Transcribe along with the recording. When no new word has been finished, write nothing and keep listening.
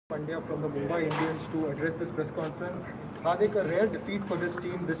Pandya from the Mumbai Indians to address this press conference. Hardik, a rare defeat for this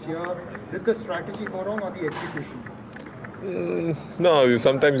team this year. Did the strategy go wrong or the execution? No,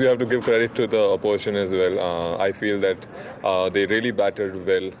 sometimes you have to give credit to the opposition as well. I feel that they really batted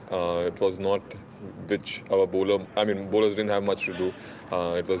well. It was not which our bowlers didn't have much to do.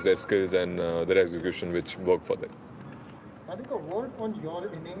 It was their skills and their execution which worked for them. Hardik, a word on your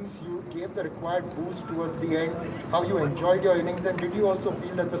innings. You gave the required boost towards the end. How you enjoyed your innings, and did you also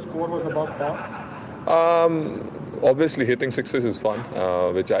feel that the score was about par? Obviously, hitting sixes is fun,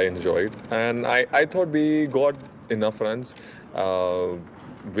 which I enjoyed, and I thought we got enough runs.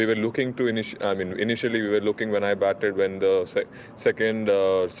 We were looking to initially we were looking when I batted when the second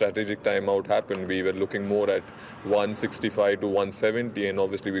strategic timeout happened. We were looking more at 165 to 170, and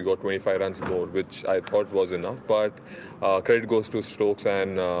obviously we got 25 runs more, which I thought was enough. But credit goes to Stokes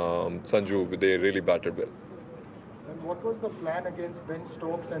and Sanju. They really batted well. And what was the plan against Ben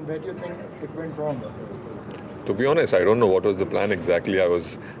Stokes, and where do you think it went wrong? To be honest, I don't know what was the plan exactly. I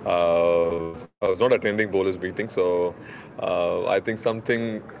was not attending bowlers meeting, so I think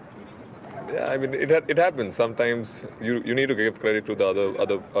something. Yeah, I mean it happens. Sometimes you need to give credit to the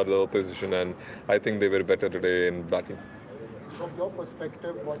other opposition, and I think they were better today in batting. From your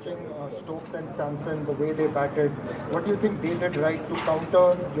perspective, watching Stokes and Samson, the way they batted, what do you think they did right to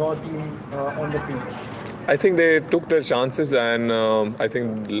counter your team on the field? I think they took their chances, and I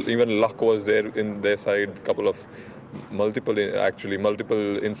think even luck was there in their side. Couple of multiple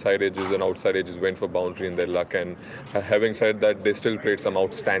inside edges and outside edges went for boundary in their luck. And having said that, they still played some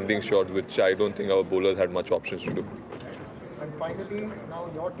outstanding shots, which I don't think our bowlers had much options to do. And finally, now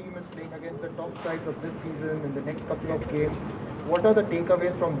your team is playing against the top sides of this season in the next couple of games. What are the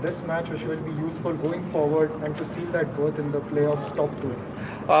takeaways from this match which will be useful going forward and to seal that berth in the playoffs top two?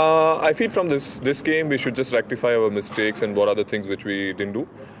 I feel from this game we should just rectify our mistakes and what are the things which we didn't do,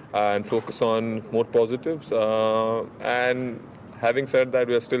 and focus on more positives. And having said that,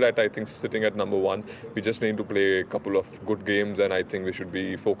 we are still I think sitting at number one. We just need to play a couple of good games, and I think we should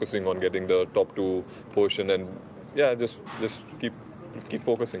be focusing on getting the top two position. And yeah, just keep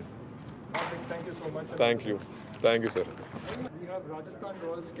focusing. Thank you so much. Thank you, sir. We have Rajasthan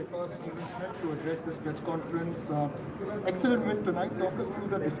Royals skipper Steven Smith to address this press conference. Excellent win tonight. Talk us through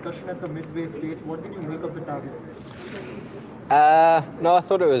the discussion at the midway stage. What did you make of the target? No, I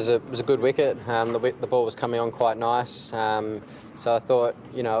thought it was a good wicket. The ball was coming on quite nice, so I thought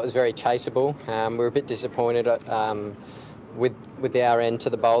it was very chaseable. We were a bit disappointed with our end to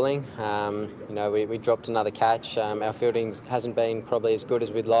the bowling. We dropped another catch. Our fielding hasn't been probably as good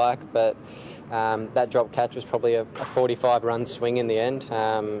as we'd like, but that drop catch was probably a 45-run swing in the end.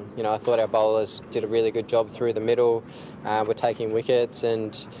 I thought our bowlers did a really good job through the middle. We're taking wickets,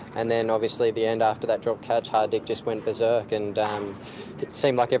 and then obviously the end after that drop catch, Hardik just went berserk, and it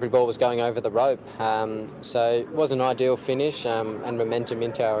seemed like every ball was going over the rope. So it was an ideal finish and momentum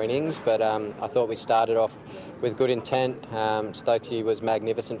into our innings, but I thought we started off with good intent. Stokesy was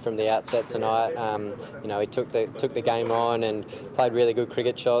magnificent from the outset tonight. He took the game on and played really good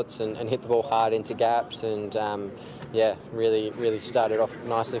cricket shots and hit the ball hard into gaps, and really started off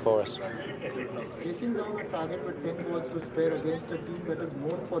nicely for us. Chasing down a target with 10 balls to spare against a team that is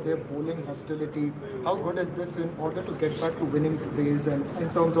known for their bowling hostility, how good is this in order to get back to winning ways and in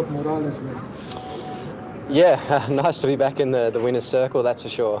terms of morale as well? Yeah, nice to be back in the winner's circle, that's for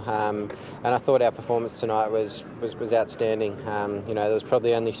sure. And I thought our performance tonight was outstanding. There was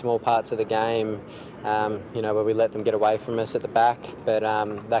probably only small parts of the game, where we let them get away from us at the back, but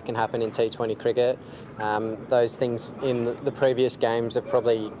that can happen in T20 cricket. Those things in the previous games have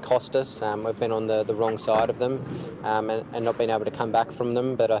probably cost us. We've been on the wrong side of them and not been able to come back from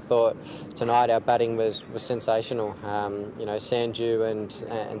them. But I thought tonight our batting was sensational. Sanju and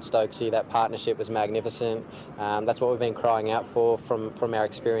Stokesy, that partnership was magnificent. That's what we've been crying out for from our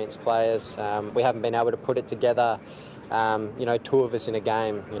experienced players. We haven't been able to put it together. Two of us in a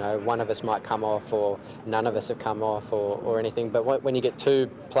game, one of us might come off or none of us have come off or anything. But when you get two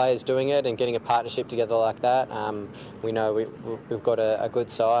players doing it and getting a partnership together like that, we know we've got a good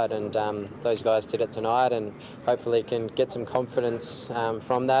side, and those guys did it tonight, and hopefully can get some confidence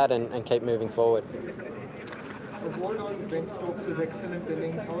from that and keep moving forward. So hold on Ben Stokes' excellent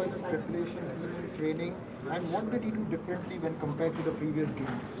innings. How has his preparation been in training, and what did he do differently when compared to the previous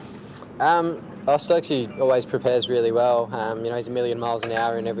games? Stokesy always prepares really well. He's a million miles an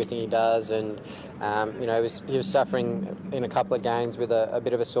hour in everything he does, and he was suffering in a couple of games with a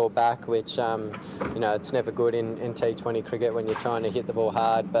bit of a sore back, which it's never good in T20 cricket when you're trying to hit the ball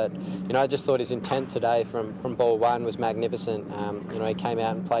hard. But I just thought his intent today from ball one was magnificent. He came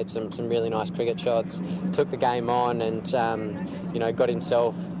out and played some really nice cricket shots, took the game on, and got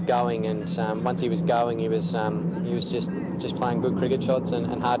himself going. And once he was going, he was just playing good cricket shots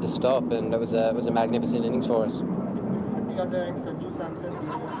and hard to stop, and it was a magnificent innings for us. At the other end, Sanju Samson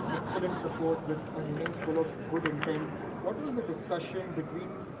gave excellent support with an innings full of good intent. What was the discussion between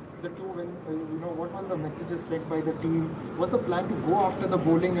the two when, what was the messages sent by the team? Was the plan to go after the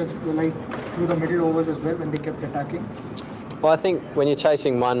bowling as like through the middle overs as well when they kept attacking? Well, I think when you're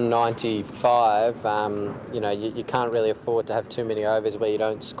chasing 195, you can't really afford to have too many overs where you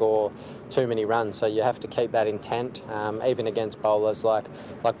don't score too many runs. So you have to keep that intent, even against bowlers like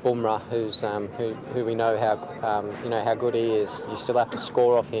Bumrah, who we know how good he is. You still have to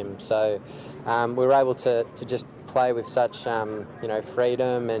score off him. So we were able to just play with such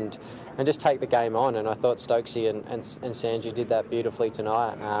freedom and just take the game on, and I thought Stokesy and Sanju did that beautifully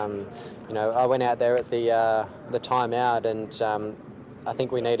tonight. I went out there at the timeout, and I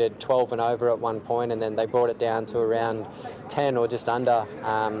think we needed 12 and over at one point, and then they brought it down to around 10 or just under.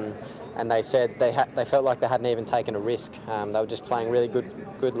 And they said they felt like they hadn't even taken a risk. They were just playing really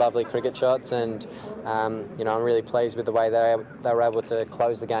good, lovely cricket shots, and I'm really pleased with the way they were able to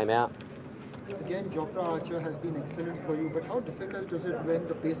close the game out. Again, Jofra Archer has been excellent for you, but how difficult is it when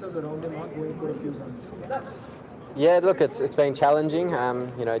the pacers around him are going for a few runs? Yeah, look, it's been challenging.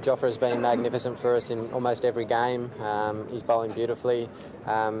 Jofra has been magnificent for us in almost every game. He's bowling beautifully.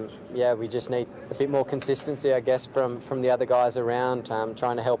 We just need a bit more consistency, I guess, from the other guys around,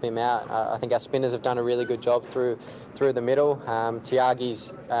 trying to help him out. I think our spinners have done a really good job through the middle.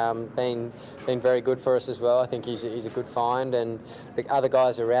 Tiagi's been very good for us as well. I think he's a good find, and the other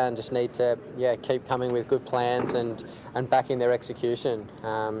guys around just need to keep coming with good plans and backing their execution.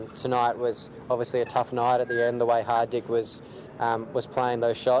 Tonight was obviously a tough night at the end, the way Hardik was playing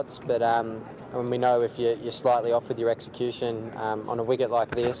those shots, but and we know if you're slightly off with your execution on a wicket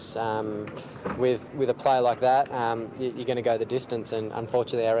like this, with a play like that, you're going to go the distance. And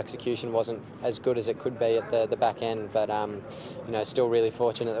unfortunately, our execution wasn't as good as it could be at the back end. But still really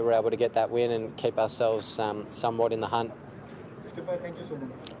fortunate that we're able to get that win and keep ourselves somewhat in the hunt. Skipper, thank you so much.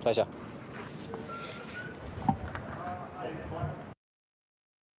 Pleasure.